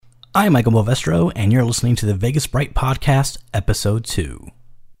I'm Michael Movestro, and you're listening to the Vegas Bright Podcast, Episode 2.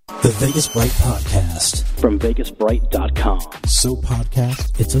 The Vegas Bright Podcast. From VegasBright.com. So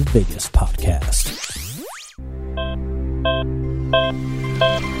podcast, it's a Vegas podcast.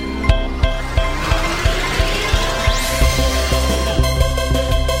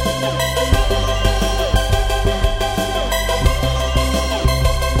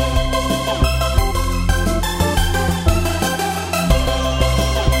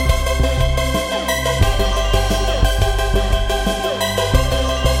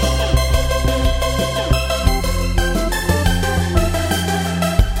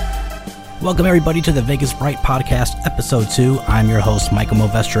 Welcome everybody to the Vegas Bright Podcast, Episode 2. I'm your host, Michael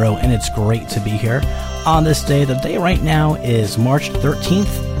Movestro, and it's great to be here on this day. The day right now is March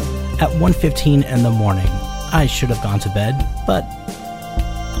 13th at 1:15 in the morning. I should have gone to bed, but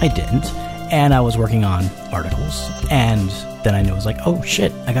I didn't, and I was working on articles, and then I knew, I was like, oh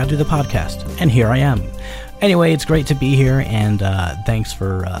shit, I gotta do the podcast, and here I am. Anyway, it's great to be here, and thanks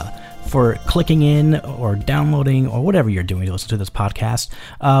for clicking in or downloading or whatever you're doing to listen to this podcast.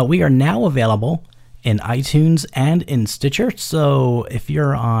 We are now available in iTunes and in Stitcher. So if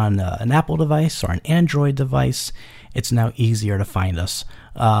you're on an Apple device or an Android device, it's now easier to find us.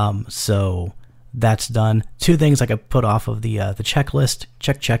 So that's done. Two things I could put off of the checklist.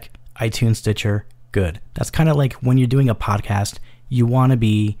 Check. iTunes, Stitcher. Good. That's kind of like when you're doing a podcast, you want to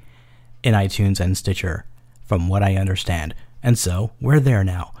be in iTunes and Stitcher, from what I understand. And so we're there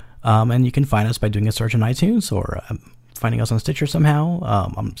now. And you can find us by doing a search on iTunes or finding us on Stitcher somehow.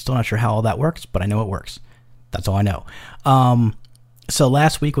 I'm still not sure how all that works, but I know it works. That's all I know. So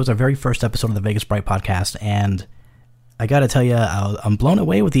last week was our very first episode of the Vegas Bright Podcast, and I got to tell you, I'm blown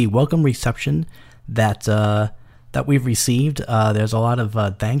away with the welcome reception that we've received. There's a lot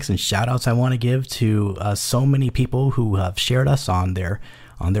of thanks and shout-outs I want to give to so many people who have shared us on their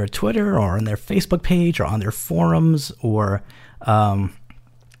Twitter or on their Facebook page or on their forums or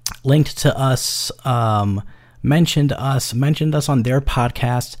linked to us, mentioned us on their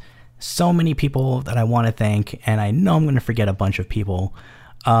podcast. So many people that I want to thank, and I know I'm going to forget a bunch of people,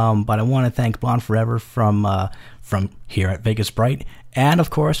 but I want to thank Blonde Forever from here at Vegas Bright, and of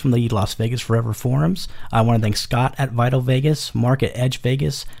course from the Las Vegas Forever forums. I want to thank Scott at Vital Vegas, Mark at Edge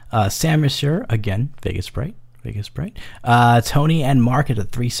Vegas, Sam Monsieur, again, Vegas Bright, Tony and Mark at the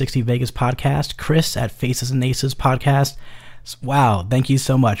 360 Vegas podcast, Chris at Faces and Aces podcast. Wow, thank you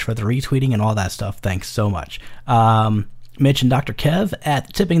so much for the retweeting and all that stuff. Thanks so much. Mitch and Dr. Kev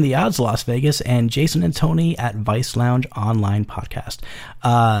at Tipping the Odds Las Vegas, and Jason and Tony at Vice Lounge Online Podcast.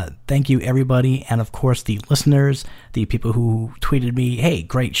 Thank you, everybody. And of course, the listeners, the people who tweeted me, hey,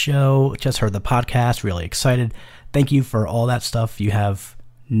 great show, just heard the podcast, really excited. Thank you for all that stuff. You have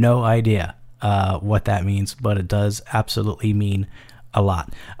no idea what that means, but it does absolutely mean a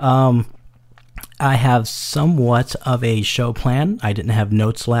lot. I have somewhat of a show plan. I didn't have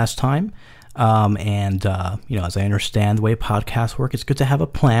notes last time. And as I understand the way podcasts work, it's good to have a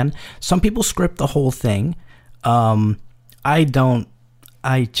plan. Some people script the whole thing. I don't.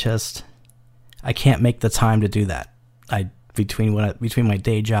 I can't make the time to do that. Between my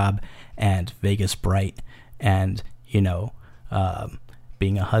day job and Vegas Bright and,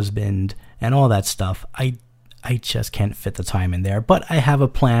 being a husband and all that stuff, I just can't fit the time in there, but I have a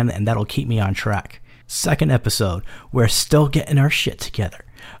plan, and that'll keep me on track. Second episode, we're still getting our shit together.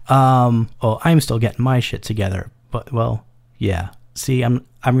 I'm still getting my shit together, but, well, yeah. See, I'm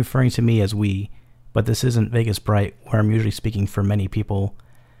referring to me as we, but this isn't Vegas Bright, where I'm usually speaking for many people.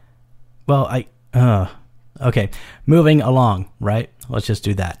 Well, okay, moving along, right? Let's just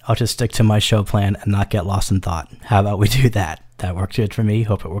do that. I'll just stick to my show plan and not get lost in thought. How about we do that? That worked good for me.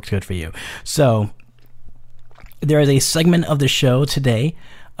 Hope it works good for you. So, there is a segment of the show today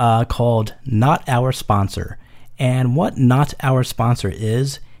called Not Our Sponsor. And what Not Our Sponsor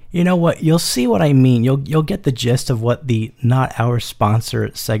is, you know what? You'll see what I mean. You'll get the gist of what the Not Our Sponsor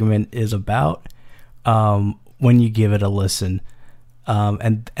segment is about when you give it a listen.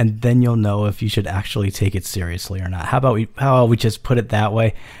 And then you'll know if you should actually take it seriously or not. How about we just put it that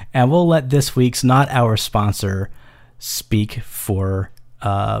way? And we'll let this week's Not Our Sponsor speak for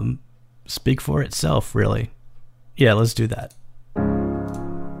itself, really. Yeah, let's do that.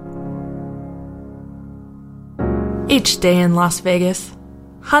 Each day in Las Vegas,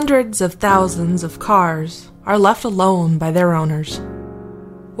 hundreds of thousands of cars are left alone by their owners.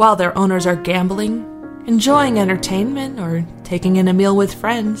 While their owners are gambling, enjoying entertainment, or taking in a meal with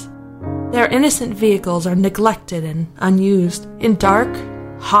friends, their innocent vehicles are neglected and unused in dark,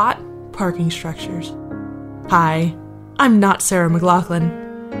 hot parking structures. Hi, I'm not Sarah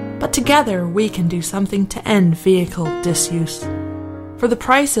McLaughlin, but together we can do something to end vehicle disuse. for the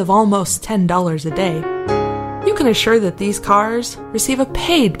price of almost $10 a day, you can assure that these cars receive a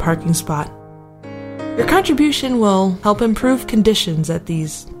paid parking spot. Your contribution will help improve conditions at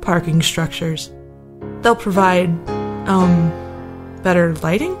these parking structures. They'll provide, better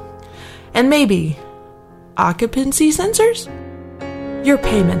lighting? And maybe occupancy sensors? Your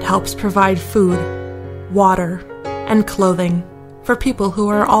payment helps provide food, water, and clothing for people who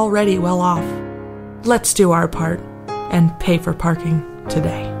are already well off. Let's do our part and pay for parking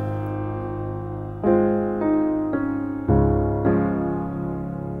today.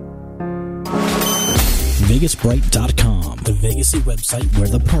 VegasBright.com, the Vegasy website where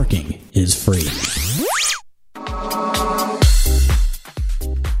the parking is free.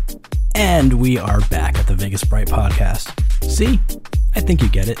 And we are back at the Vegas Bright podcast. See? I think you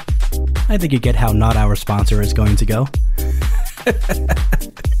get it. I think you get how not our sponsor is going to go.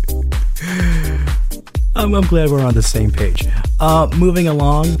 I'm glad we're on the same page. Moving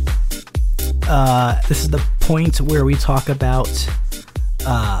along, this is the point where we talk about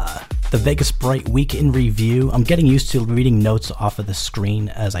the Vegas Bright Week in Review. I'm getting used to reading notes off of the screen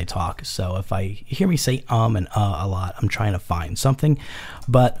as I talk, so if I hear me say and a lot, I'm trying to find something.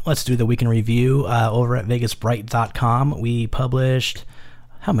 But let's do the Week in Review over at VegasBright.com. We published,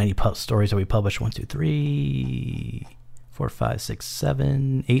 how many stories have we published? 1, 2, 3, 4, 5, 6,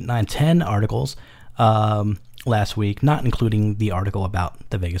 7, 8, 9, 10 articles last week, not including the article about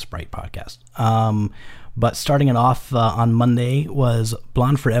the Vegas Bright podcast. But starting it off on Monday was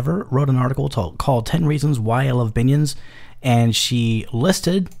Blonde Forever wrote an article called 10 Reasons Why I Love Binions, and she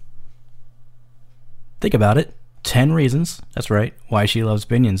listed, think about it, 10 reasons, that's right, why she loves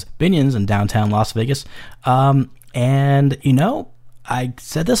Binions. Binions in downtown Las Vegas. And, you know, I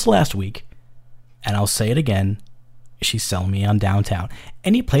said this last week, and I'll say it again, she's selling me on downtown.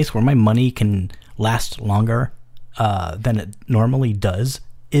 Any place where my money can last longer than it normally does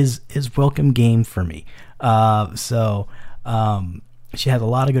is welcome game for me. So she has a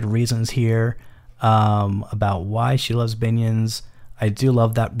lot of good reasons here about why she loves Binions. I do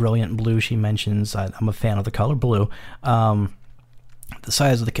love that brilliant blue she mentions. I'm a fan of the color blue. The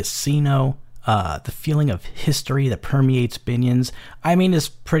size of the casino, the feeling of history that permeates Binions. I mean, it's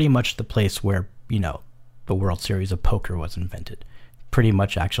pretty much the place where, you know, the World Series of Poker was invented. Pretty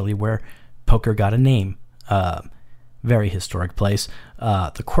much actually where poker got a name. Very historic place.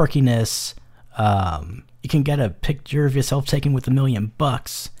 The quirkiness. You can get a picture of yourself taken with $1 million.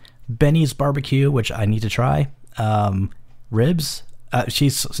 Benny's Barbecue, which I need to try. Ribs.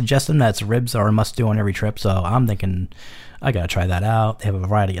 She's suggesting that ribs are a must-do on every trip, so I'm thinking I gotta try that out. They have a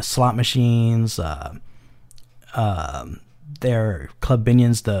variety of slot machines. Their Club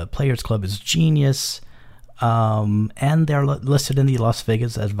Binions, the Players Club, is genius. And they're listed in the Las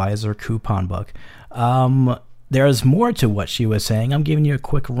Vegas Advisor coupon book. There's more to what she was saying. I'm giving you a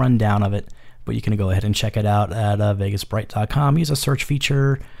quick rundown of it, but you can go ahead and check it out at VegasBright.com. Use a search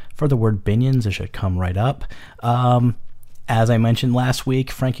feature for the word Binions. It should come right up. As I mentioned last week,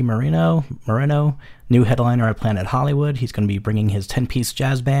 Frankie Moreno, new headliner at Planet Hollywood. He's going to be bringing his 10-piece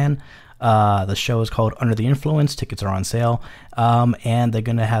jazz band. The show is called Under the Influence. Tickets are on sale. And they're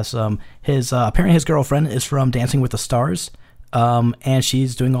going to have apparently his girlfriend is from Dancing with the Stars. And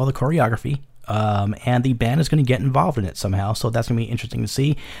she's doing all the choreography. And the band is going to get involved in it somehow. So that's going to be interesting to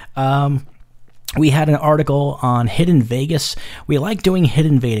see. We had an article on Hidden Vegas. We like doing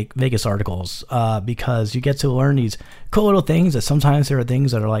Hidden Vegas articles because you get to learn these cool little things that sometimes there are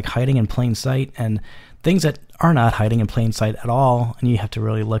things that are like hiding in plain sight and things that are not hiding in plain sight at all, and you have to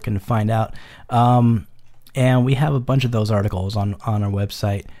really look and find out. And we have a bunch of those articles on our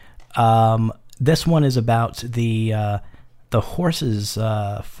website. This one is about the horses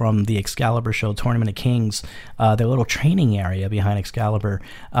from the Excalibur show, Tournament of Kings, their little training area behind Excalibur.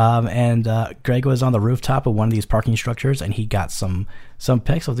 And Greg was on the rooftop of one of these parking structures, and he got some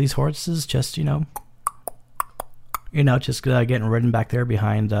pics of these horses just, just getting ridden back there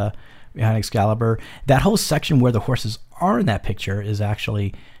behind Excalibur. That whole section where the horses are in that picture is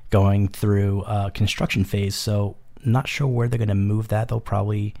actually going through construction phase, so not sure where they're going to move that.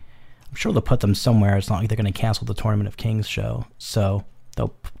 I'm sure they'll put them somewhere. It's not like they're going to cancel the Tournament of Kings show, so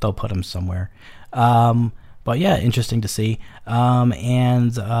they'll put them somewhere. But yeah, interesting to see. Man,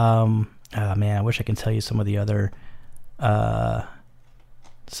 I wish I could tell you some of the other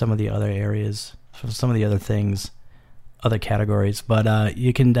areas, some of the other things, other categories, but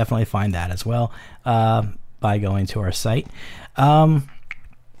you can definitely find that as well by going to our site.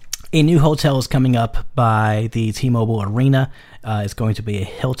 A new hotel is coming up by the T-Mobile Arena. It's going to be a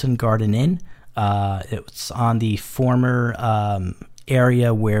Hilton Garden Inn. It's on the former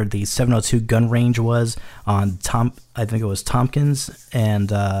area where the 702 gun range was on I think it was Tompkins and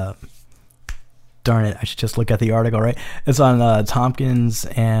darn it, I should just look at the article, right? It's on Tompkins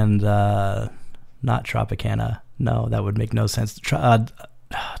and not Tropicana. No, that would make no sense.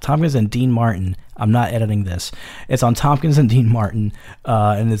 Tompkins and Dean Martin. I'm not editing this. It's on Tompkins and Dean Martin,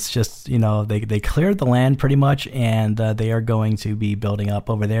 and it's just, they cleared the land pretty much, and they are going to be building up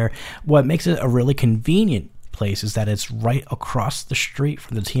over there. What makes it a really convenient place is that it's right across the street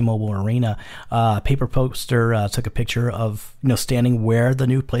from the T-Mobile Arena. Paper Poster took a picture of standing where the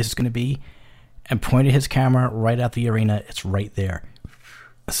new place is going to be, and pointed his camera right at the arena. It's right there.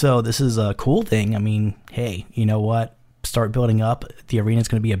 So this is a cool thing. I mean, hey, you know what? Start building up. The arena is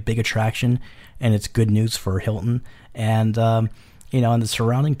going to be a big attraction, and it's good news for Hilton. And, and the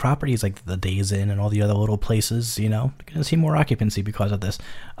surrounding properties like the Days Inn and all the other little places, you're going to see more occupancy because of this.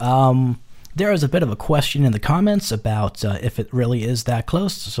 There is a bit of a question in the comments about if it really is that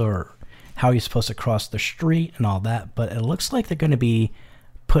close or how you're supposed to cross the street and all that, but it looks like they're going to be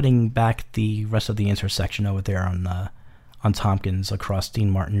putting back the rest of the intersection over there on Tompkins across Dean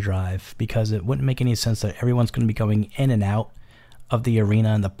Martin Drive, because it wouldn't make any sense that everyone's going to be going in and out of the arena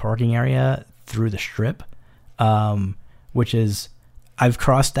and the parking area through the Strip, which is, I've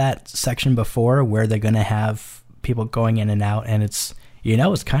crossed that section before where they're going to have people going in and out, and it's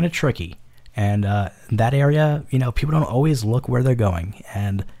kind of tricky. And that area, people don't always look where they're going,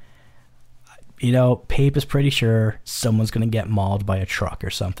 and Pape is pretty sure someone's going to get mauled by a truck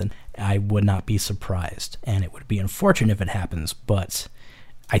or something. I would not be surprised, and it would be unfortunate if it happens, but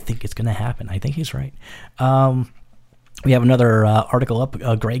I think it's going to happen. I think he's right. We have another article up.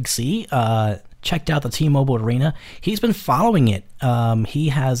 Greg C. Checked out the T-Mobile Arena. He's been following it. He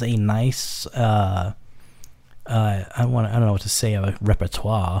has a nice, I don't know what to say, a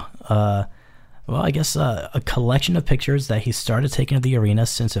repertoire. Well, I guess a collection of pictures that he started taking of the arena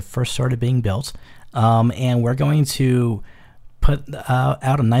since it first started being built. And we're going to put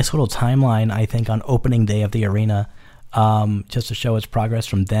out a nice little timeline, I think, on opening day of the arena, just to show its progress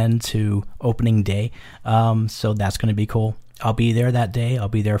from then to opening day. So that's going to be cool. I'll be there that day. I'll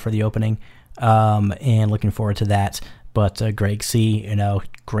be there for the opening, and looking forward to that. But Greg C.,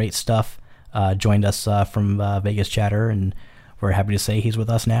 great stuff. Joined us from Vegas Chatter, and we're happy to say he's with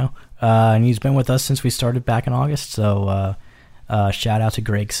us now. And he's been with us since we started back in August. So shout out to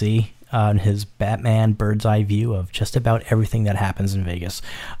Greg C. On his Batman bird's eye view of just about everything that happens in Vegas.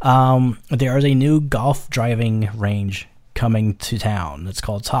 There is a new golf driving range coming to town. It's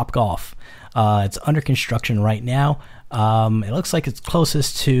called Top Golf. It's under construction right now. It looks like it's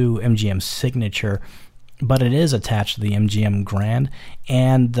closest to MGM Signature, but it is attached to the MGM Grand.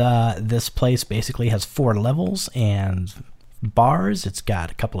 And this place basically has 4 levels and bars. It's got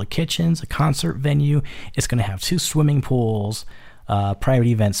a couple of kitchens, a concert venue. It's going to have 2 swimming pools, private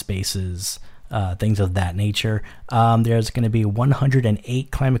event spaces, things of that nature. There's going to be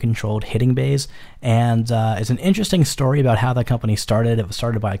 108 climate-controlled hitting bays, and it's an interesting story about how the company started. It was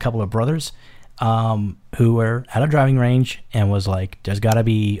started by a couple of brothers who were at a driving range and was like, there's got to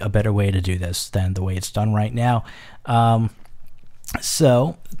be a better way to do this than the way it's done right now.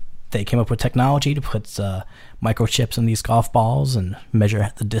 So they came up with technology to put microchips in these golf balls and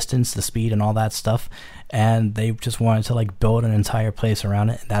measure the distance, the speed, and all that stuff. And they just wanted to build an entire place around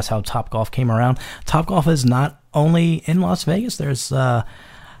it. And that's how Topgolf came around. Topgolf is not only in Las Vegas. There's a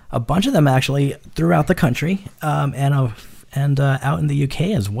bunch of them actually throughout the country, and out in the UK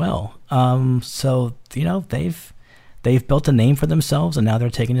as well. So they've built a name for themselves, and now they're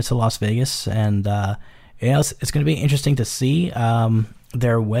taking it to Las Vegas. And it's going to be interesting to see.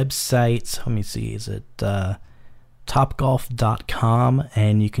 Their website, let me see, is it topgolf.com,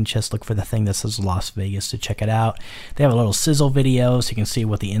 and you can just look for the thing that says Las Vegas to check it out. They have a little sizzle video so you can see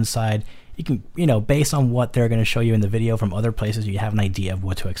what the inside, you can, based on what they're going to show you in the video from other places, you have an idea of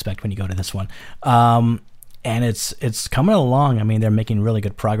what to expect when you go to this one. And it's coming along. I mean, they're making really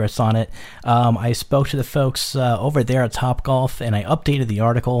good progress on it. I spoke to the folks over there at Topgolf, and I updated the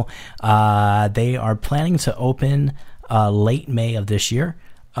article. They are planning to open late May of this year.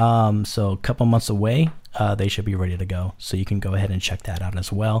 So a couple months away, they should be ready to go. So you can go ahead and check that out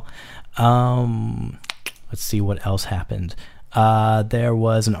as well. Let's see what else happened. There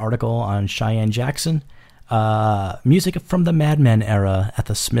was an article on Cheyenne Jackson, music from the Mad Men era at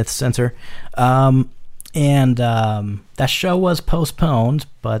the Smith Center. And that show was postponed,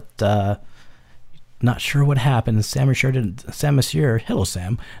 but not sure what happened. Sam Mercier, hello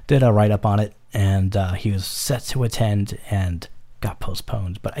Sam, did a write-up on it, and he was set to attend and got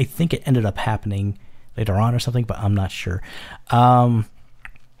postponed. But I think it ended up happening later on or something, but I'm not sure.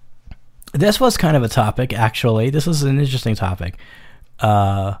 This was kind of a topic, actually. This was an interesting topic.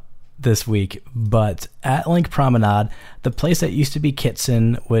 this week, but at Link Promenade, the place that used to be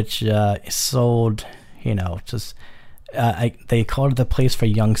Kitson, which sold, just they called it the place for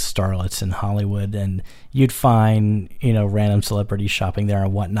young starlets in Hollywood, and you'd find random celebrities shopping there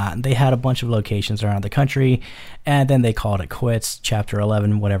and whatnot. And they had a bunch of locations around the country, and then they called it quits. Chapter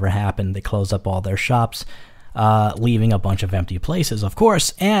 11, whatever happened, they closed up all their shops, leaving a bunch of empty places, of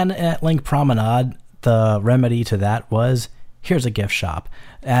course. And at Link Promenade, the remedy to that was, here's a gift shop.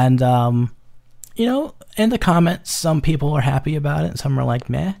 And in the comments, some people are happy about it and some are like,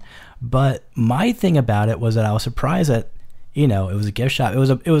 meh. But my thing about it was that I was surprised that, it was a gift shop. It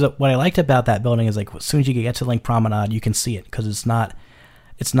was what I liked about that building is, like, as soon as you get to Link Promenade, you can see it, because it's not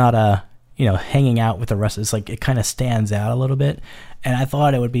hanging out with the rest. It's like, it kind of stands out a little bit. And I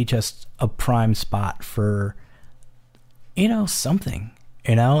thought it would be just a prime spot for, something,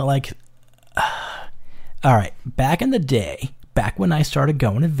 like, all right, back in the day, back when I started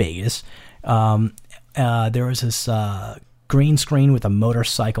going to Vegas, there was this green screen with a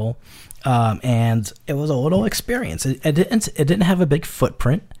motorcycle, and it was a little experience. It didn't have a big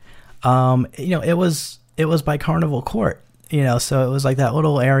footprint. It was by Carnival Court, so it was like that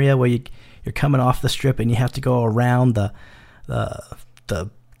little area where you're coming off the strip and you have to go around the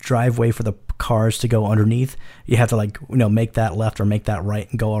driveway for the cars to go underneath. You have to make that left or make that right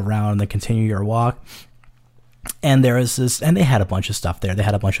and go around and then continue your walk. And there is this, and they had a bunch of stuff there. They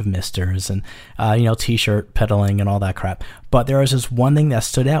had a bunch of misters and, t-shirt peddling and all that crap. But there was this one thing that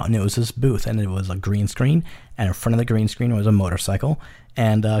stood out, and it was this booth, and it was a green screen, and in front of the green screen was a motorcycle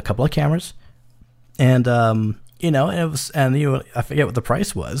and a couple of cameras. And, I forget what the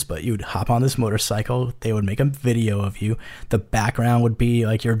price was, but you would hop on this motorcycle. They would make a video of you. The background would be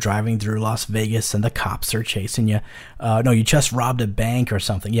like you're driving through Las Vegas and the cops are chasing you. No, you just robbed a bank or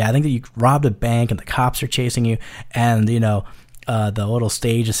something. Yeah, I think that you robbed a bank and the cops are chasing you. And, the little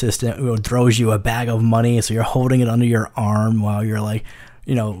stage assistant throws you a bag of money. So you're holding it under your arm while you're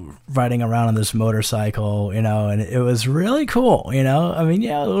riding around on this motorcycle, and it was really cool, a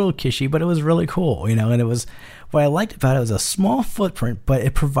little kishy, but it was really cool, and it was, what I liked about it was a small footprint, but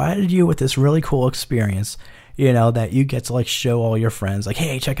it provided you with this really cool experience, that you get to show all your friends,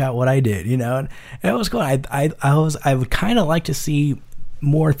 hey, check out what I did, and it was cool. I would kind of like to see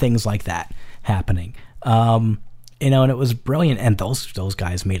more things like that happening, and it was brilliant, and those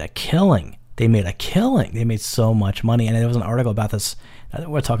guys made a killing. They made a killing. They made so much money, and there was an article about this,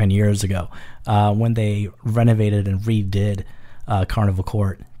 we're talking years ago, when they renovated and redid Carnival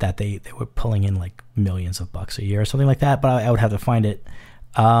Court, that they were pulling in millions of bucks a year or something like that, but I would have to find it.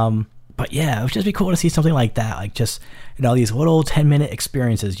 But yeah, it would just be cool to see something like that, these little 10-minute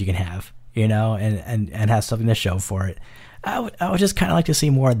experiences you can have, and have something to show for it. I would just kind of like to see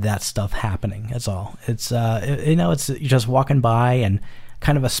more of that stuff happening. That's all. It's it's you're just walking by and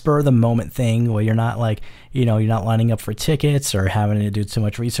kind of a spur of the moment thing where you're not you're not lining up for tickets or having to do too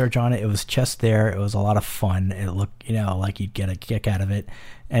much research on it. It was just there. It was a lot of fun. It looked, like you'd get a kick out of it,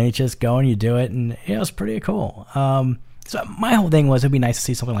 and you just go and you do it, and it was pretty cool. So my whole thing was, it'd be nice to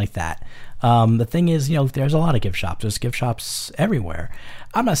see something like that. The thing is, there's a lot of gift shops. There's gift shops everywhere.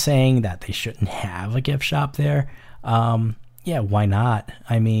 I'm not saying that they shouldn't have a gift shop there. Yeah, why not?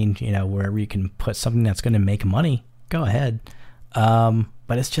 I mean, wherever you can put something that's going to make money, go ahead.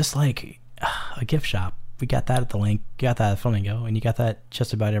 But it's just like a gift shop. We got that at the Link, you got that at Flamingo, and you got that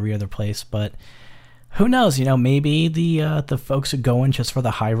just about every other place. But who knows? Maybe the folks who go in just for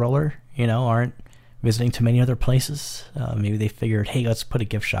the high roller, aren't visiting too many other places. Maybe they figured, hey, let's put a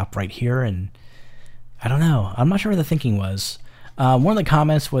gift shop right here. And I don't know. I'm not sure what the thinking was. One of the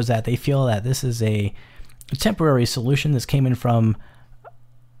comments was that they feel that this is a temporary solution. This came in from,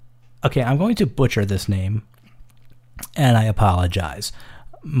 okay, I'm going to butcher this name, and I apologize.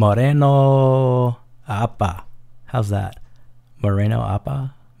 Moreno Apa. How's that? Moreno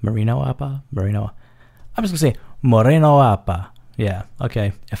Apa? Marino Apa? Moreno. I'm just going to say Moreno Apa. Yeah,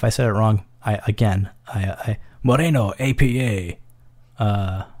 okay. If I said it wrong, I Moreno APA.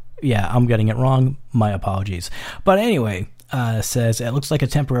 Yeah, I'm getting it wrong. My apologies. But anyway, says, it looks like a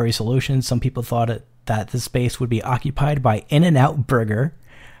temporary solution. Some people thought that this space would be occupied by In-N-Out Burger.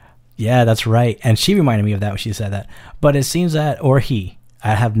 Yeah, that's right. And she reminded me of that when she said that. But it seems that, or he,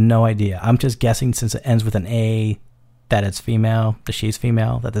 I have no idea. I'm just guessing, since it ends with an A, that it's female, that she's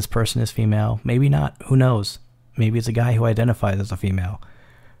female, that this person is female. Maybe not. Who knows? Maybe it's a guy who identifies as a female.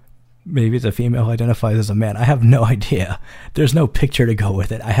 Maybe it's a female who identifies as a man. I have no idea. There's no picture to go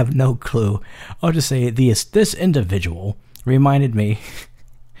with it. I have no clue. I'll just say this individual reminded me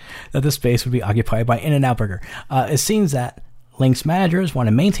that the space would be occupied by In-N-Out Burger. It seems that Link's managers want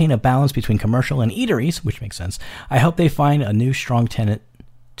to maintain a balance between commercial and eateries, which makes sense. I hope they find a new strong tenant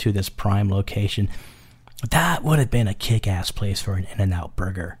to this prime location. That would have been a kick-ass place for an In-N-Out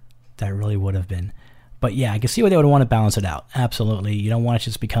burger. That really would have been. But yeah, I can see why they would want to balance it out. Absolutely. You don't want to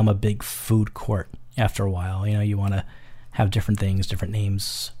just become a big food court after a while. You know, you want to have different things, different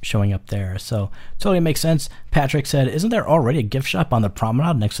names showing up there. So totally makes sense. Patrick said, isn't there already a gift shop on the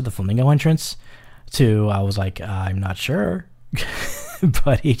promenade next to the Flamingo entrance? I was like, I'm not sure.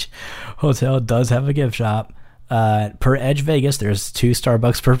 But each hotel does have a gift shop. Per Edge Vegas, there's 2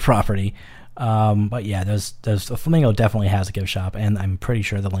 Starbucks per property. But yeah, there's the Flamingo definitely has a gift shop, and I'm pretty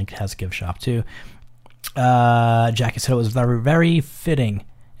sure the Link has a gift shop too. Jackie said it was very, very fitting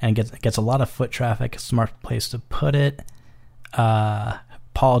and gets a lot of foot traffic. Smart place to put it.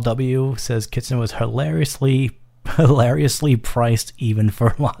 Paul W says Kitson was hilariously priced even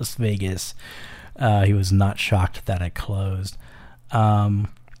for Las Vegas. He was not shocked that it closed. And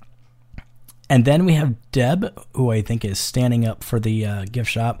then we have Deb, who I think is standing up for the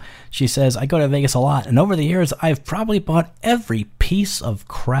gift shop. She says, I go to Vegas a lot, and over the years, I've probably bought every piece of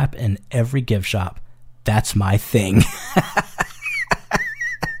crap in every gift shop. That's my thing.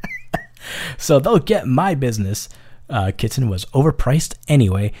 So they'll get my business. Kitson was overpriced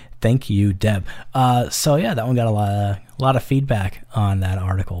anyway. Thank you, Deb. So yeah, that one got a lot of feedback on that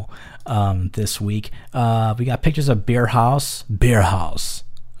article this week. We got pictures of Beer House.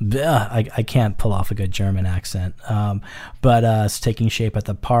 I can't pull off a good German accent, but it's taking shape at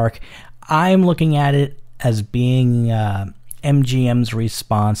the park. I'm looking at it as being MGM's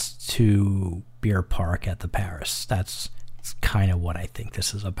response to Beer Park at the Paris. That's kind of what I think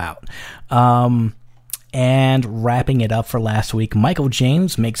this is about. And wrapping it up for last week, Michael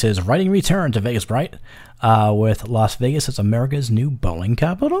James makes his writing return to Vegas Bright with Las Vegas as America's new bowling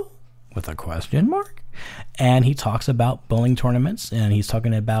capital? With a question mark? And he talks about bowling tournaments, and he's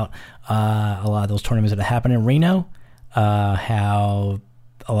talking about a lot of those tournaments that happen in Reno, how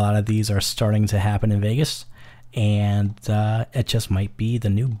a lot of these are starting to happen in Vegas, and it just might be the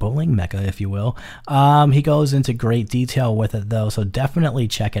new bowling mecca, if you will. He goes into great detail with it, though, so definitely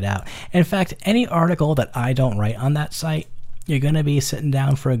check it out. In fact, any article that I don't write on that site, you're going to be sitting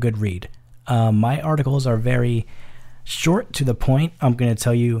down for a good read. My articles are very short, to the point. I'm going to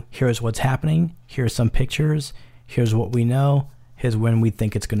tell you, here's what's happening, here's some pictures, here's what we know, here's when we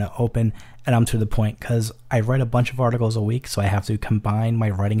think it's going to open, and I'm to the point because I write a bunch of articles a week, so I have to combine my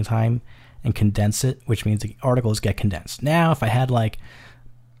writing time and condense it, which means the articles get condensed. Now, if I had like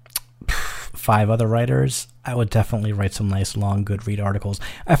 5 other writers, I would definitely write some nice, long, good read articles.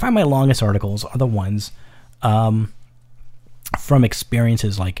 I find my longest articles are the ones from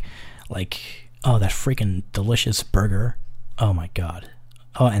experiences like oh, that freaking delicious burger. Oh, my God.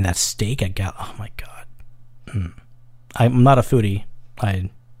 Oh, and that steak I got. Oh, my God. I'm not a foodie. I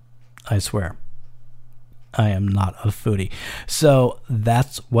swear. I am not a foodie. So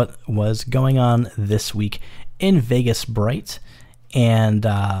that's what was going on this week in Vegas Bright. And,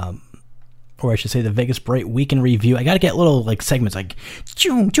 or I should say the Vegas Bright Week in Review. I got to get little like segments like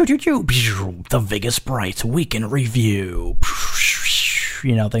the Vegas Bright Week in Review.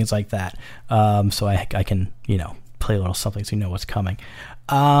 You know, things like that. So I can, play a little something so you know what's coming.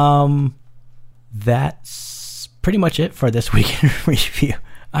 That's pretty much it for this Week in Review.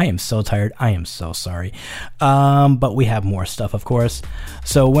 I am so tired. I am so sorry. But we have more stuff, of course.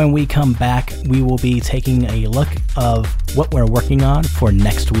 So when we come back, we will be taking a look of what we're working on for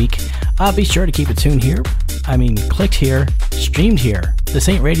next week. Be sure to keep it tuned here. Clicked here, streamed here. This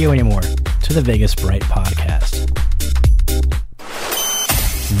ain't radio anymore. To the Vegas Bright Podcast.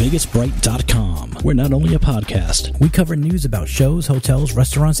 VegasBright.com. We're not only a podcast. We cover news about shows, hotels,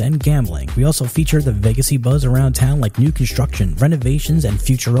 restaurants, and gambling. We also feature the Vegasy buzz around town like new construction, renovations, and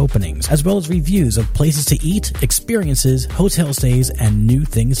future openings, as well as reviews of places to eat, experiences, hotel stays, and new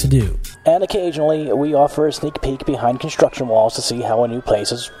things to do. And occasionally, we offer a sneak peek behind construction walls to see how a new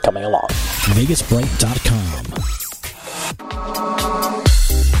place is coming along. VegasBright.com.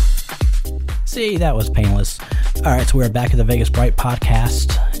 See, that was painless. All right, so we're back at the Vegas Bright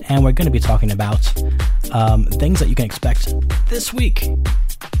Podcast, and we're going to be talking about things that you can expect this week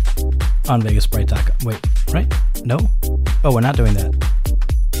on VegasBright.com. Wait, right? No? Oh, we're not doing that.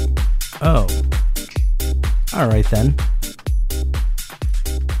 Oh. All right, then.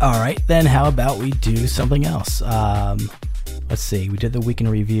 All right, then how about we do something else? Let's see. We did the Week in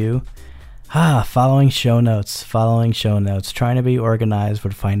Review. Following show notes. Trying to be organized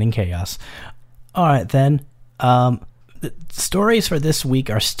but finding chaos. All right, then. the stories for this week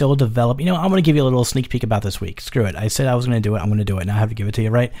are still developing. I'm going to give you a little sneak peek about this week. Screw it. I said I was going to do it. I'm going to do it. Now I have to give it to you,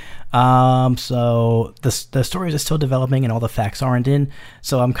 right? So the stories are still developing and all the facts aren't in.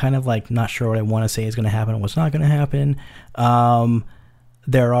 So I'm kind of like not sure what I want to say is going to happen and what's not going to happen.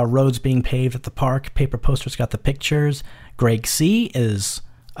 There are roads being paved at the park. Paper Posters got the pictures. Greg C. has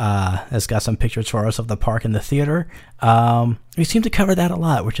got some pictures for us of the park and the theater. We seem to cover that a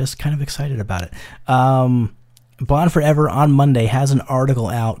lot. We're just kind of excited about it. Blonde Forever on Monday has an article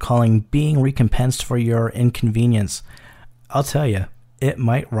out calling Being Recompensed for Your Inconvenience. I'll tell you, it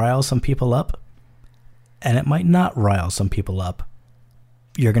might rile some people up, and it might not rile some people up.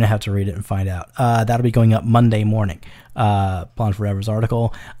 You're going to have to read it and find out. That'll be going up Monday morning. Blonde Forever's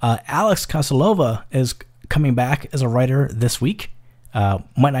article. Alex Koslova is coming back as a writer this week.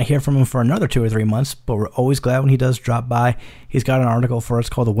 Might not hear from him for another 2 or 3 months, but we're always glad when he does drop by. He's got an article for us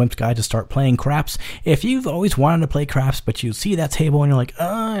called The Wimp's Guide to Start Playing Craps. If you've always wanted to play craps, but you see that table and you're like,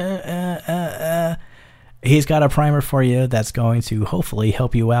 he's got a primer for you that's going to hopefully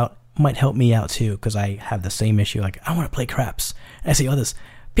help you out. Might help me out too, because I have the same issue. Like, I want to play craps. And I see all this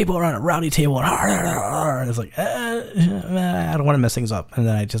people around a rowdy table and it's like, I don't want to mess things up. And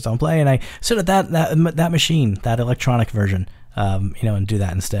then I just don't play. And I sit at that machine, that electronic version. And do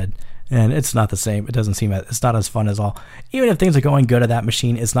that instead. And it's not the same. It doesn't seem, it's not as fun as all. Even if things are going good at that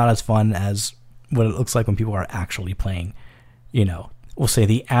machine, it's not as fun as what it looks like when people are actually playing, we'll say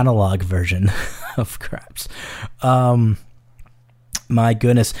the analog version of craps. My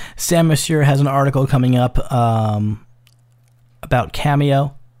goodness. Sam Monsieur has an article coming up about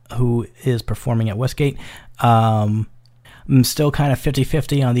Cameo, who is performing at Westgate. I'm still kind of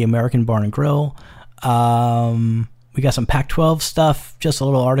 50-50 on the American Bar and Grill. We got some Pac-12 stuff, just a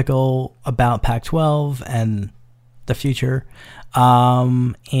little article about Pac-12 and the future.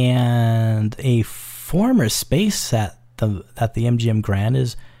 And a former space at the MGM Grand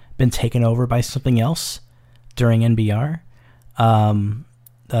has been taken over by something else during NBR. And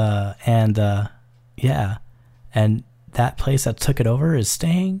that place that took it over is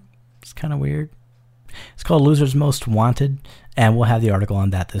staying. It's kind of weird. It's called Losers Most Wanted, and we'll have the article on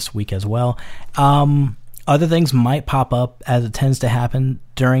that this week as well. Other things might pop up, as it tends to happen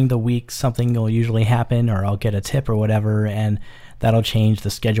during the week. Something will usually happen, or I'll get a tip or whatever, and that'll change the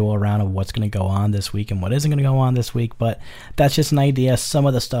schedule around of what's going to go on this week and what isn't going to go on this week. But that's just an idea, some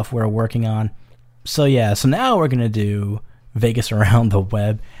of the stuff we're working on. So yeah, so now we're going to do Vegas Around the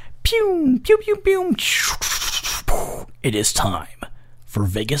Web. Pew, pew, pew, pew. It is time for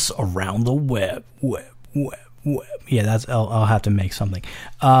Vegas Around the Web. Web. Yeah, that's. I'll have to make something.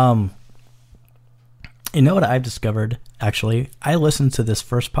 You know what I've discovered, actually? I listened to this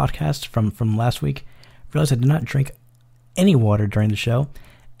first podcast from last week, realized I did not drink any water during the show,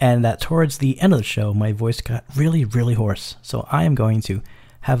 and that towards the end of the show, my voice got really, really hoarse. So I am going to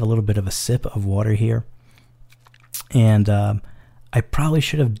have a little bit of a sip of water here. And I probably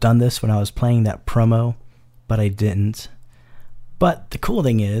should have done this when I was playing that promo, but I didn't. But the cool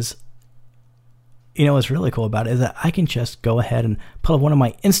thing is, what's really cool about it is that I can just go ahead and pull up one of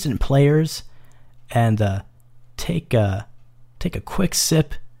my instant players and take a quick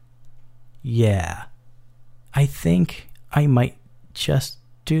sip. Yeah, I think I might just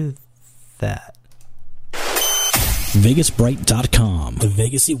do that. VegasBright.com, the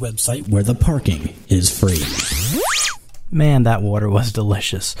Vegasy website where the parking is free. Man, that water was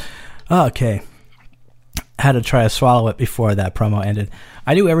delicious. Okay, had to try to swallow it before that promo ended.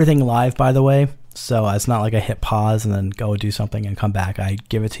 I do everything live, by the way, so it's not like I hit pause and then go do something and come back. I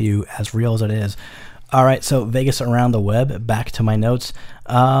give it to you as real as it is. All right, so Vegas Around the Web, back to my notes.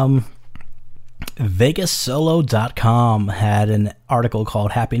 VegasSolo.com had an article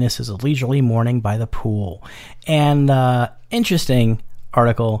called Happiness is a Leisurely Morning by the Pool. And interesting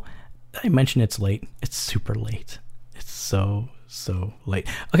article. I mentioned it's late. It's super late. It's so late.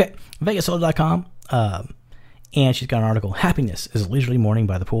 Okay, VegasSolo.com. And she's got an article, Happiness is a Leisurely Morning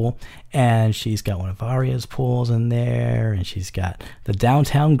by the Pool. And she's got one of Aria's pools in there. And she's got the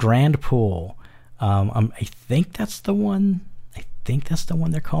Downtown Grand Pool. I think that's the one. I think that's the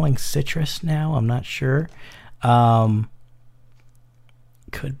one they're calling Citrus now. I'm not sure. Could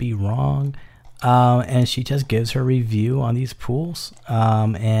be wrong. And she just gives her review on these pools.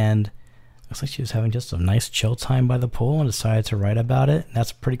 And looks like she was having just a nice chill time by the pool and decided to write about it. And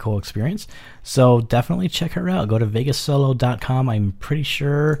that's a pretty cool experience. So definitely check her out. Go to VegasSolo.com. I'm pretty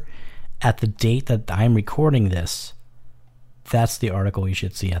sure at the date that I'm recording this, that's the article you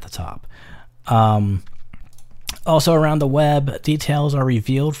should see at the top. Also around the web, details are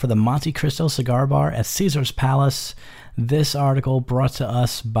revealed for the Monte Cristo Cigar Bar at Caesar's Palace. This article brought to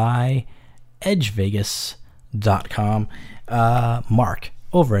us by EdgeVegas.com. edgevegas.com. Mark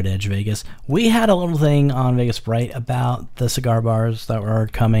over at Edge Vegas. We had a little thing on Vegas Bright about the cigar bars that were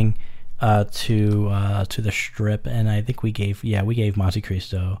coming to the Strip, and I think we gave Monte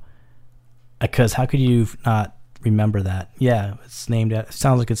Cristo, because how could you not remember that? Yeah, it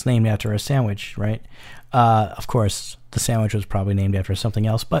sounds like it's named after a sandwich, right? Of course, the sandwich was probably named after something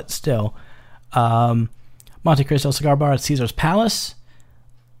else, but still. Monte Cristo cigar bar at Caesar's Palace.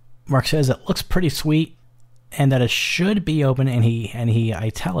 Mark says it looks pretty sweet, and that it should be open, and he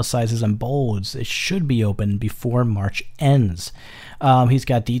italicizes and bolds, it should be open before March ends. He's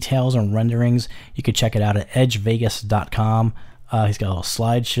got details and renderings. You can check it out at edgevegas.com. He's got a little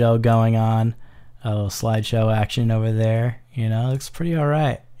slideshow going on, a little slideshow action over there. Looks pretty all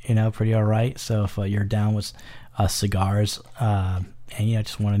right. So if you're down with cigars and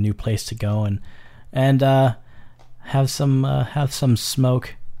just want a new place to go and have some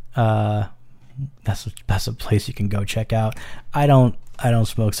smoke, that's a place you can go check out. I don't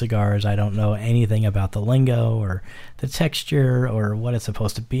smoke cigars. I don't know anything about the lingo or the texture or what it's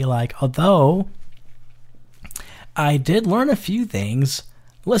supposed to be like, although I did learn a few things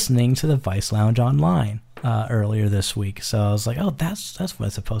listening to the Vice Lounge online earlier this week. So I was like, oh, that's what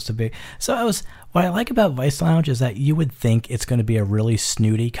it's supposed to be. So what I like about Vice Lounge is that you would think it's going to be a really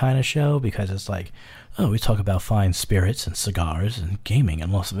snooty kind of show, because it's like, oh, we talk about fine spirits and cigars and gaming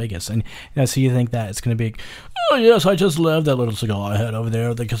in Las Vegas. And so you think that it's going to be, oh, yes, I just love that little cigar I had over there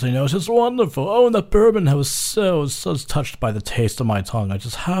at the casino. It's just wonderful. Oh, and that bourbon was so touched by the taste of my tongue. I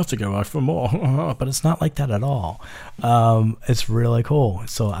just have to go out for more. But it's not like that at all. It's really cool.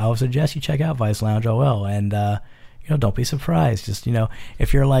 So I would suggest you check out Vice Lounge OL. And, don't be surprised. Just,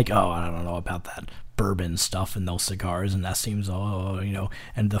 if you're like, oh, I don't know about that bourbon stuff and those cigars, and that seems,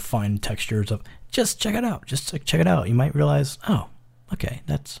 and the fine textures of, just check it out. Just check it out. You might realize, oh, okay,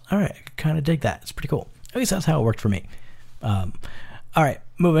 that's all right. I kind of dig that. It's pretty cool. At least that's how it worked for me. All right,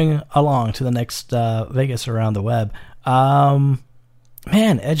 moving along to the next Vegas around the web. Man,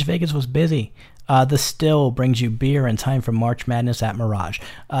 Edge Vegas was busy. The Still brings you beer in time for March Madness at Mirage.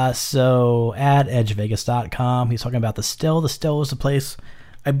 So at edgevegas.com, he's talking about The Still. The Still is the place,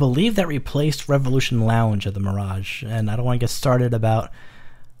 I believe, that replaced Revolution Lounge at the Mirage. And I don't want to get started about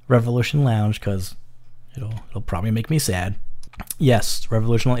Revolution Lounge because it'll probably make me sad. Yes,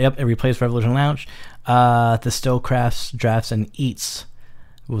 it replaced Revolution Lounge. The Still crafts, drafts, and eats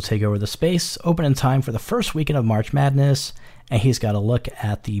will take over the space. Open in time for the first weekend of March Madness, and he's got a look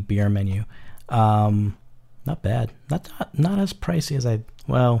at the beer menu. Not bad. Not as pricey as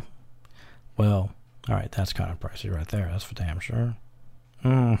well. All right, that's kind of pricey right there. That's for damn sure.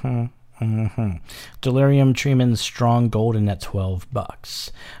 Delirium Treeman's Strong Golden at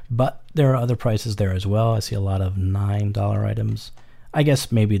 $12, but there are other prices there as well. I see a lot of $9 items. I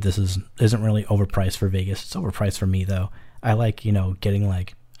guess maybe this isn't really overpriced for Vegas. It's overpriced for me though. I like getting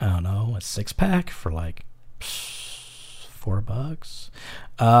like, I don't know, a 6-pack for like $4.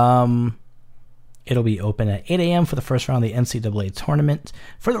 It'll be open at 8 a.m. for the first round of the NCAA tournament.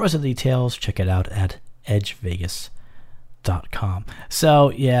 For the rest of the details, check it out at edgevegas.com.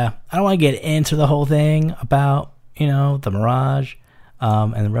 So yeah, I don't want to get into the whole thing about the Mirage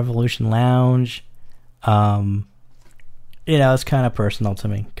and the Revolution Lounge. It's kind of personal to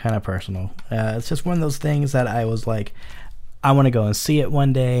me. It's just one of those things that I was like, I want to go and see it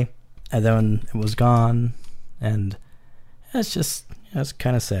one day, and then it was gone, and it's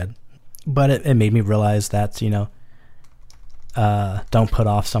kind of sad. But it made me realize that don't put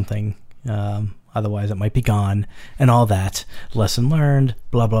off something. Otherwise, it might be gone, and all that. Lesson learned,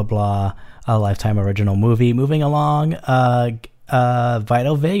 blah, blah, blah. A Lifetime original movie. Moving along,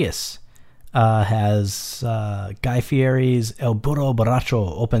 Vital Vegas has Guy Fieri's El Burro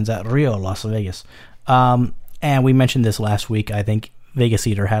Borracho opens at Rio, Las Vegas. And we mentioned this last week. I think Vegas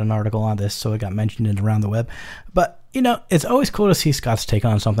Eater had an article on this, so it got mentioned in around the web. But, it's always cool to see Scott's take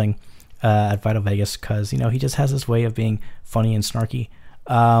on something at Vital Vegas, because, he just has this way of being funny and snarky.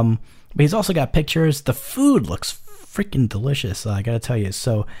 But he's also got pictures. The food looks freaking delicious, I gotta tell you.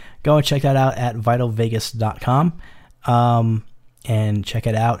 So go and check that out at vitalvegas.com and check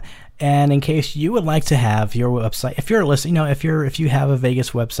it out. And in case you would like to have your website, if you're listening, if you have a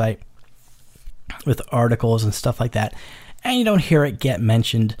Vegas website with articles and stuff like that, and you don't hear it get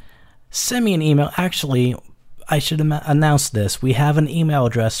mentioned, send me an email. Actually, I should announce this. We have an email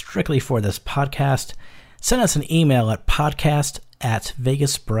address strictly for this podcast. Send us an email at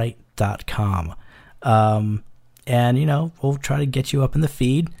podcast@vegasbright.com. And, we'll try to get you up in the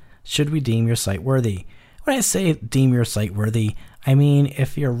feed should we deem your site worthy. When I say deem your site worthy, I mean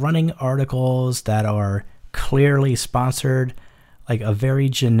if you're running articles that are clearly sponsored, like a very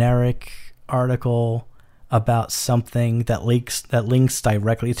generic article, about something that links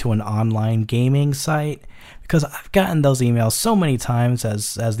directly to an online gaming site, because I've gotten those emails so many times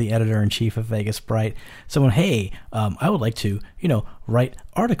as the editor-in-chief of Vegas Bright. Someone, hey, I would like to, write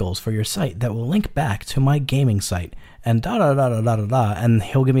articles for your site that will link back to my gaming site, and da-da-da-da-da-da-da, and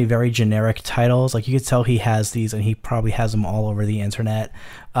he'll give me very generic titles. Like, you could tell he has these, and he probably has them all over the internet.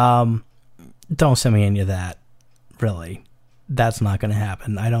 Don't send me any of that, really. That's not going to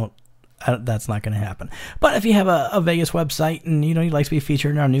happen. That's not going to happen. But if you have a Vegas website and, you'd like to be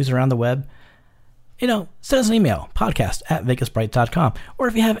featured in our news around the web, send us an email, podcast@vegasbright.com. Or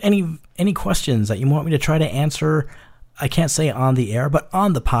if you have any questions that you want me to try to answer, I can't say on the air, but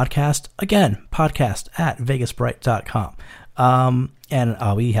on the podcast, again, podcast@vegasbright.com. And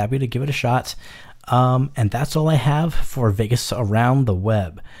I'll be happy to give it a shot. And that's all I have for Vegas around the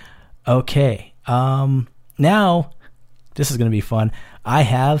web. Okay. Now, this is going to be fun. I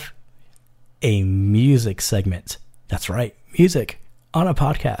have a music segment. That's right, music on a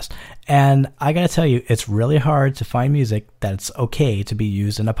podcast. And I gotta tell you, it's really hard to find music that's okay to be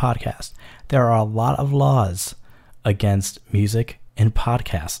used in a podcast. There are a lot of laws against music in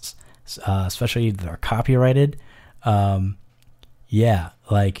podcasts, especially if they're copyrighted. I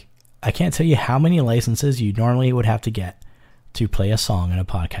can't tell you how many licenses you normally would have to get to play a song in a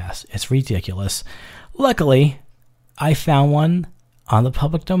podcast. It's ridiculous. Luckily, I found one on the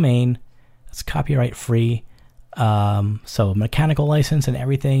public domain. It's copyright free. So mechanical license and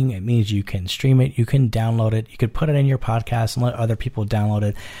everything. It means you can stream it, you can download it, you could put it in your podcast and let other people download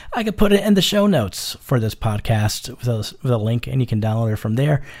it. I could put it in the show notes for this podcast with a link, and you can download it from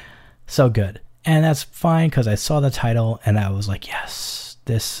there. So good. And that's fine, because I saw the title and I was like, yes,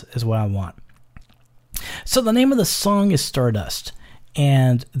 this is what I want. So the name of the song is Stardust.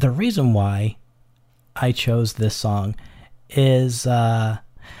 And the reason why I chose this song is,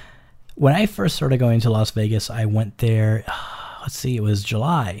 when I first started going to Las Vegas, I went there, it was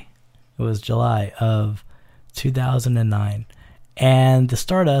July. It was July of 2009. And the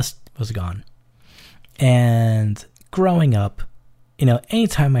Stardust was gone. And growing up,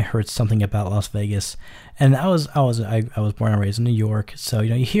 anytime I heard something about Las Vegas, and I was born and raised in New York, so,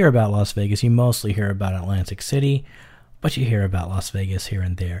 you hear about Las Vegas, you mostly hear about Atlantic City, but you hear about Las Vegas here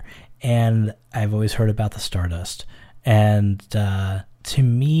and there. And I've always heard about the Stardust. And, to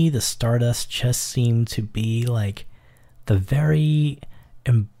me, the Stardust just seemed to be like the very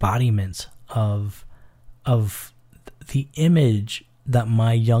embodiment of the image that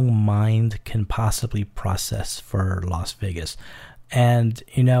my young mind can possibly process for Las Vegas. And,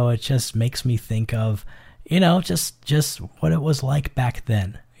 it just makes me think of, just what it was like back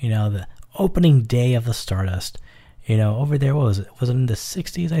then. The opening day of the Stardust, over there, what was it? Was it in the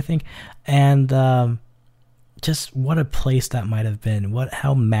 60s, I think? And, just what a place that might have been,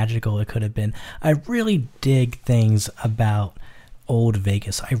 how magical it could have been. I really dig things about old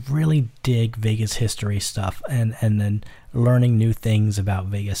Vegas. I really dig Vegas history stuff, and then learning new things about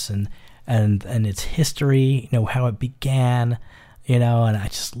Vegas and its history, how it began, and I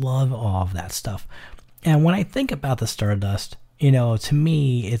just love all of that stuff. And when I think about the Stardust, to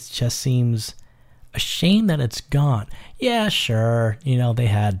me, it just seems a shame that it's gone. Yeah, sure, they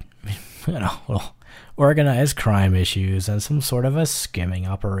had, organized crime issues and some sort of a skimming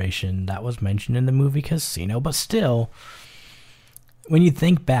operation that was mentioned in the movie Casino, but still, when you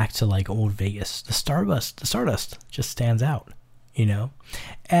think back to like old Vegas, the Stardust just stands out,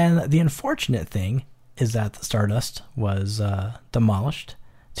 And the unfortunate thing is that the Stardust was demolished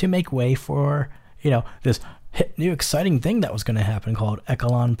to make way for this hit new exciting thing that was going to happen called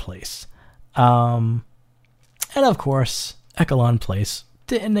Echelon Place, and of course, Echelon Place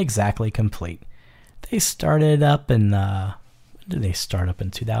didn't exactly complete. They started up in, when did they start up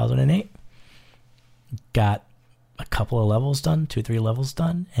in 2008? Got a couple of levels done, 2-3 levels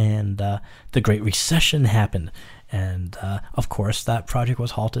done, and the Great Recession happened. And, of course, that project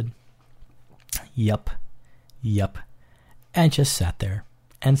was halted. Yup. And just sat there,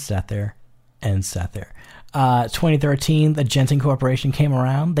 and sat there, and sat there. 2013, the Genting Corporation came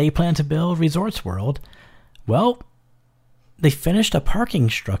around. They planned to build Resorts World. Well, they finished a parking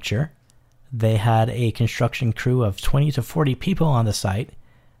structure. They had a construction crew of 20 to 40 people on the site.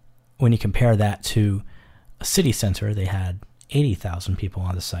 When you compare that to a city center, they had 80,000 people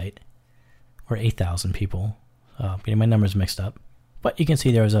on the site, or 8,000 people. Getting my numbers mixed up. But you can see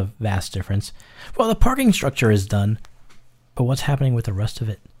there was a vast difference. Well, the parking structure is done, but what's happening with the rest of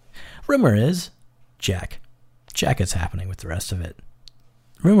it? Rumor is, Jack is happening with the rest of it.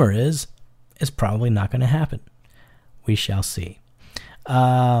 Rumor is, it's probably not going to happen. We shall see.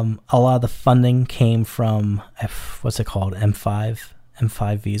 A lot of the funding came from M5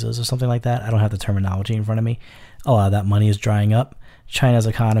 M5 visas or something like that. I don't have the terminology in front of me. A lot of that money is drying up. China's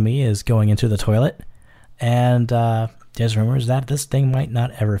economy is going into the toilet. And there's rumors that this thing might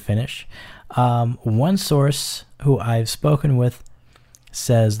not ever finish. One source who I've spoken with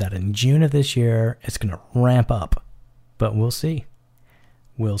says that in June of this year, it's going to ramp up. But we'll see.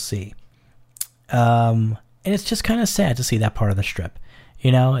 We'll see. And it's just kind of sad to see that part of the strip.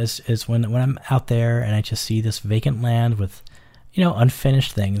 You know, is when I'm out there and I just see this vacant land with, you know,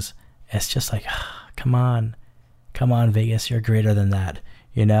 unfinished things. It's just like, come on, Vegas, you're greater than that,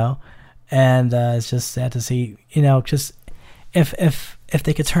 you know? And it's just sad to see, you know, just if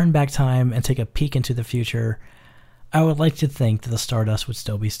they could turn back time and take a peek into the future, I would like to think that the Stardust would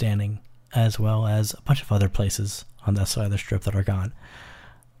still be standing, as well as a bunch of other places on that side of the strip that are gone.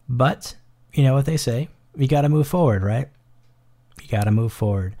 But, you know what they say, you got to move forward, right? You got to move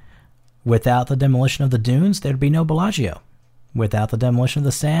forward. Without the demolition of the dunes, there'd be no Bellagio. Without the demolition of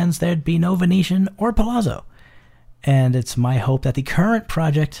the Sands, there'd be no Venetian or Palazzo. And it's my hope that the current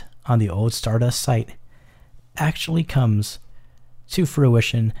project on the old Stardust site actually comes to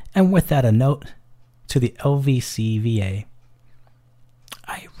fruition. And with that, a note to the LVCVA.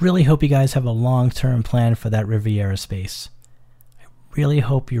 I really hope you guys have a long-term plan for that Riviera space. I really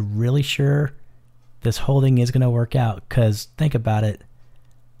hope you're really sure this whole thing is going to work out, because think about it.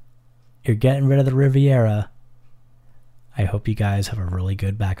 You're getting rid of the Riviera. I hope you guys have a really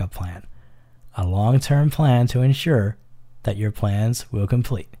good backup plan. A long-term plan to ensure that your plans will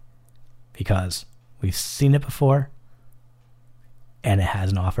complete. Because we've seen it before, and it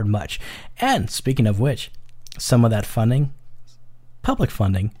hasn't offered much. And speaking of which, some of that funding, public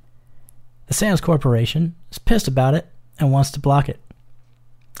funding, the Sands Corporation is pissed about it and wants to block it.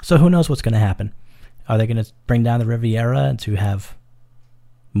 So who knows what's going to happen? Are they going to bring down the Riviera to have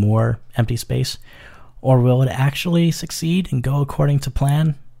more empty space? Or will it actually succeed and go according to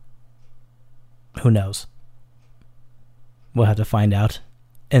plan? Who knows? We'll have to find out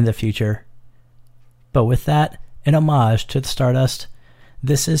in the future. But with that, an homage to the Stardust,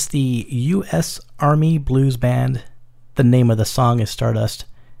 this is the U.S. Army Blues Band. The name of the song is Stardust,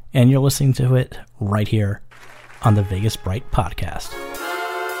 and you're listening to it right here on the Vegas Bright Podcast.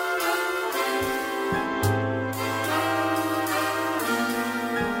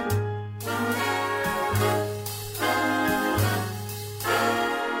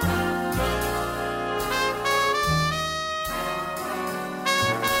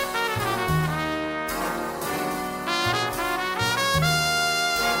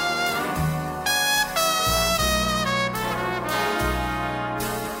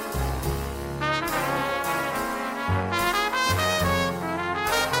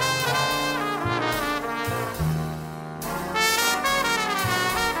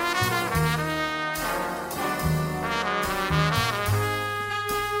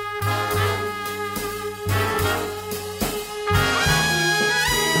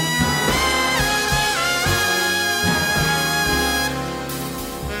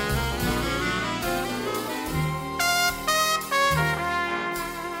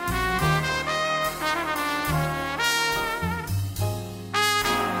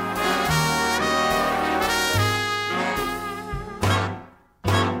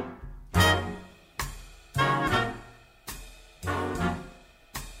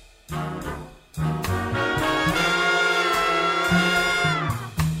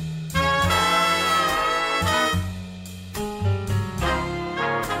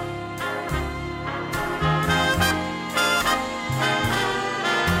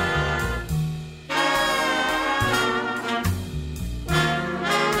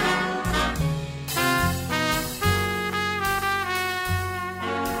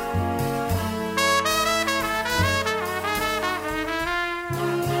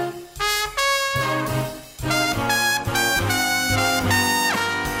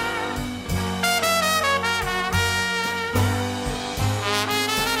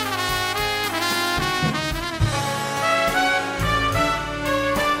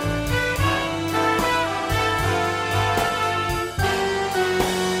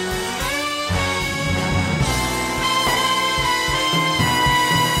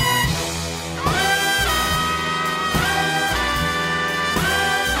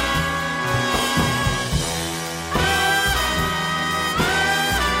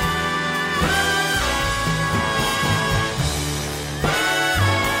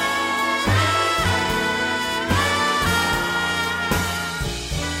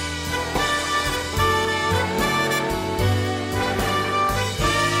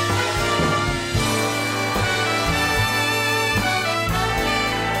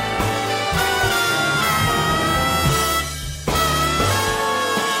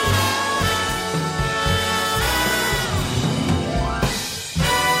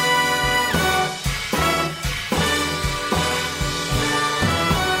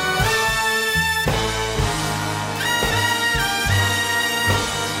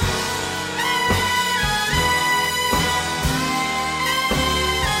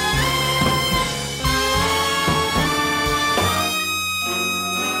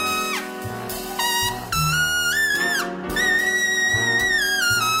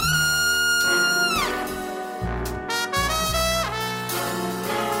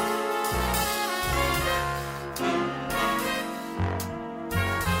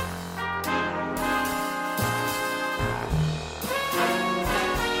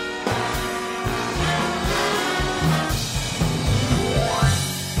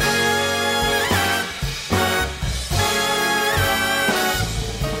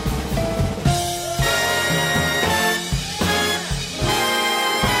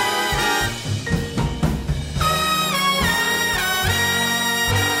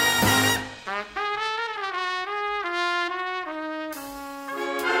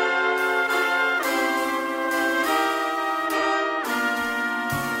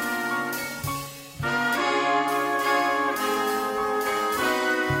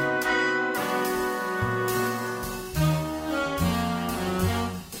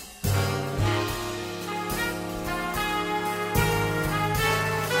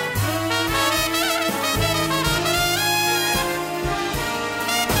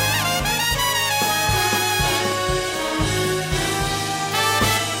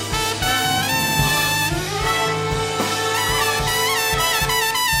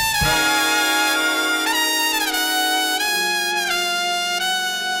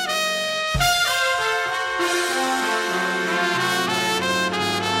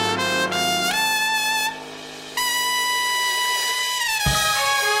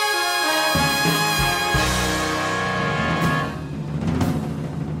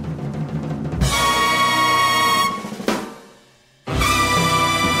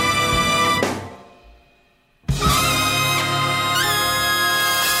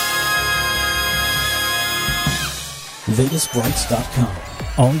 VegasBrights.com.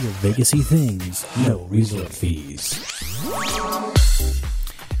 All your Vegas-y things, no resort fees.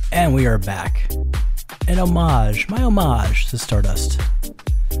 And we are back. My homage to Stardust.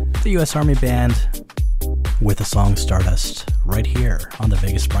 The U.S. Army Band with the song Stardust right here on the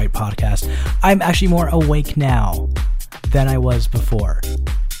Vegas Bright podcast. I'm actually more awake now than I was before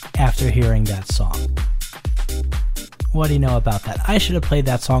after hearing that song. What do you know about that? I should have played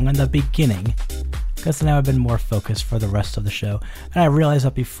that song in the beginning because then I would have been more focused for the rest of the show. And I realized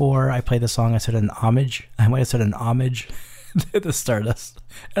that before I played the song, I said an homage. I might have said an homage to the Stardust.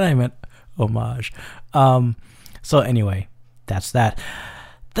 And I meant homage. So anyway, that's that.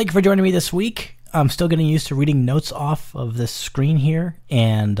 Thank you for joining me this week. I'm still getting used to reading notes off of this screen here,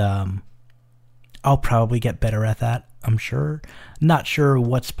 and I'll probably get better at that, I'm sure. Not sure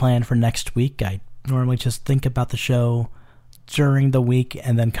what's planned for next week. I normally just think about the show during the week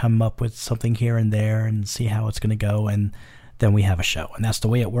and then come up with something here and there and see how it's going to go, and then we have a show, and that's the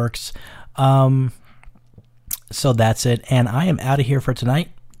way it works. So that's it, and I am out of here for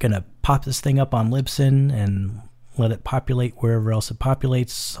tonight. Gonna pop this thing up on Libsyn and let it populate wherever else it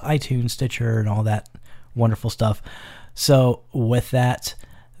populates, iTunes, Stitcher, and all that wonderful stuff. So with that,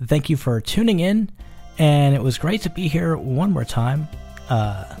 thank you for tuning in, and it was great to be here one more time,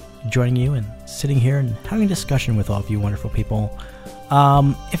 joining you and sitting here and having a discussion with all of you wonderful people.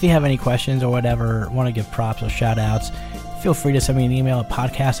 If you have any questions or whatever, want to give props or shout outs, feel free to send me an email at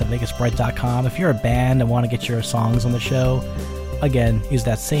podcast@vegasbright.com. If you're a band and want to get your songs on the show, again, use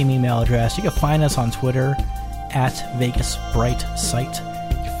that same email address. You can find us on Twitter at Vegas Bright Site.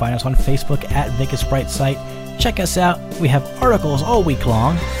 You can find us on Facebook at Vegas Bright Site. Check us out. We have articles all week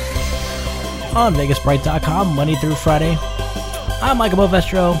long on VegasBright.com, Monday through Friday. I'm Michael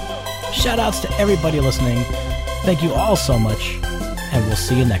Movestro. Shout outs to everybody listening. Thank you all so much, and we'll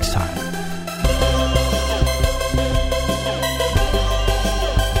see you next time.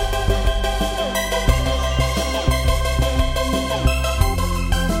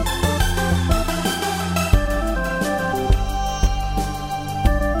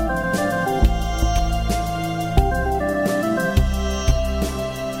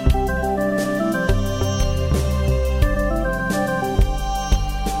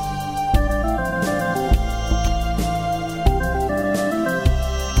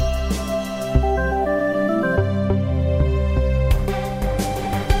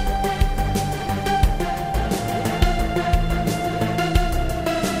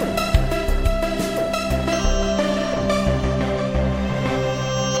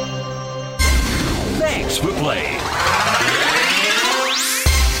 For play.